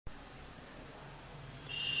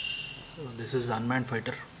So this is unmanned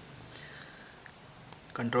fighter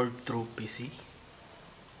controlled through PC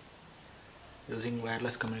using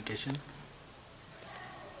wireless communication.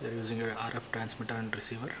 We are using a RF transmitter and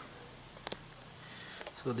receiver.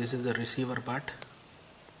 So this is the receiver part,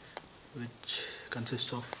 which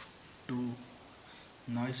consists of two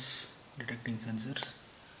noise detecting sensors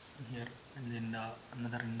here, and then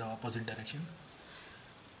another in the opposite direction,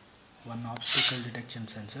 one obstacle detection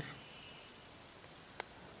sensor,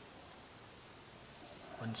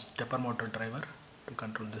 one stepper motor driver to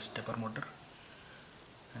control this stepper motor,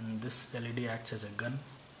 and this LED acts as a gun.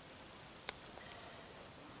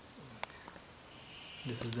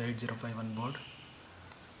 This is the 8051 board.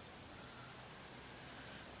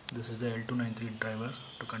 This is the L293 driver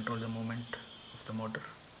to control the movement of the motor,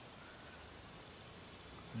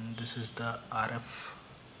 and this is the RF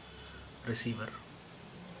receiver.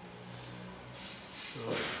 So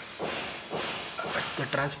at the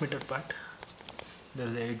transmitter part, there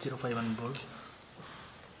is the 8051 board,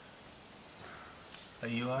 a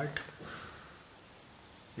UART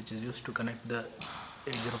which is used to connect the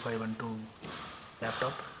 8051 to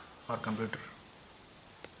laptop or computer,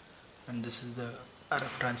 and this is the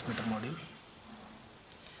RF transmitter module,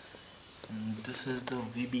 and this is the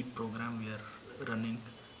VB program we are running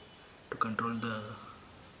to control the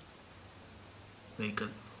vehicle.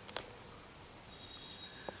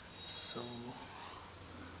 So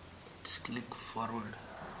let's click forward.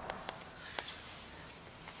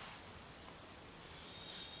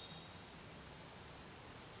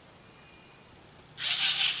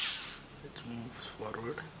 It moves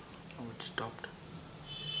forward. Now it stopped.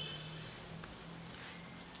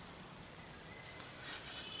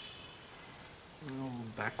 Now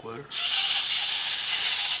backward.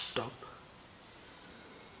 Stop.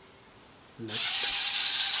 Left.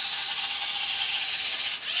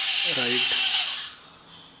 Right.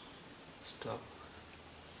 Stop.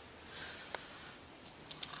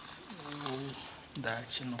 Now the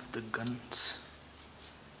action of the guns.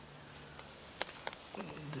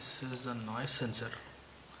 This is a noise sensor.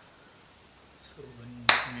 So when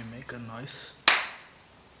we make a noise,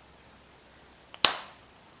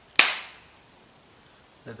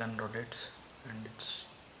 the gun rotates and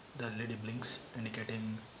the LED blinks,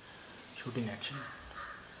 indicating shooting action.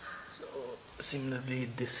 So similarly,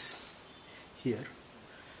 this here,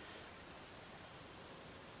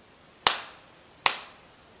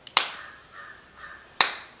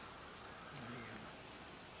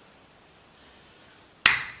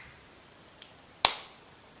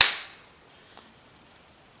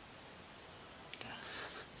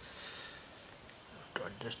 to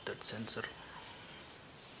adjust that sensor.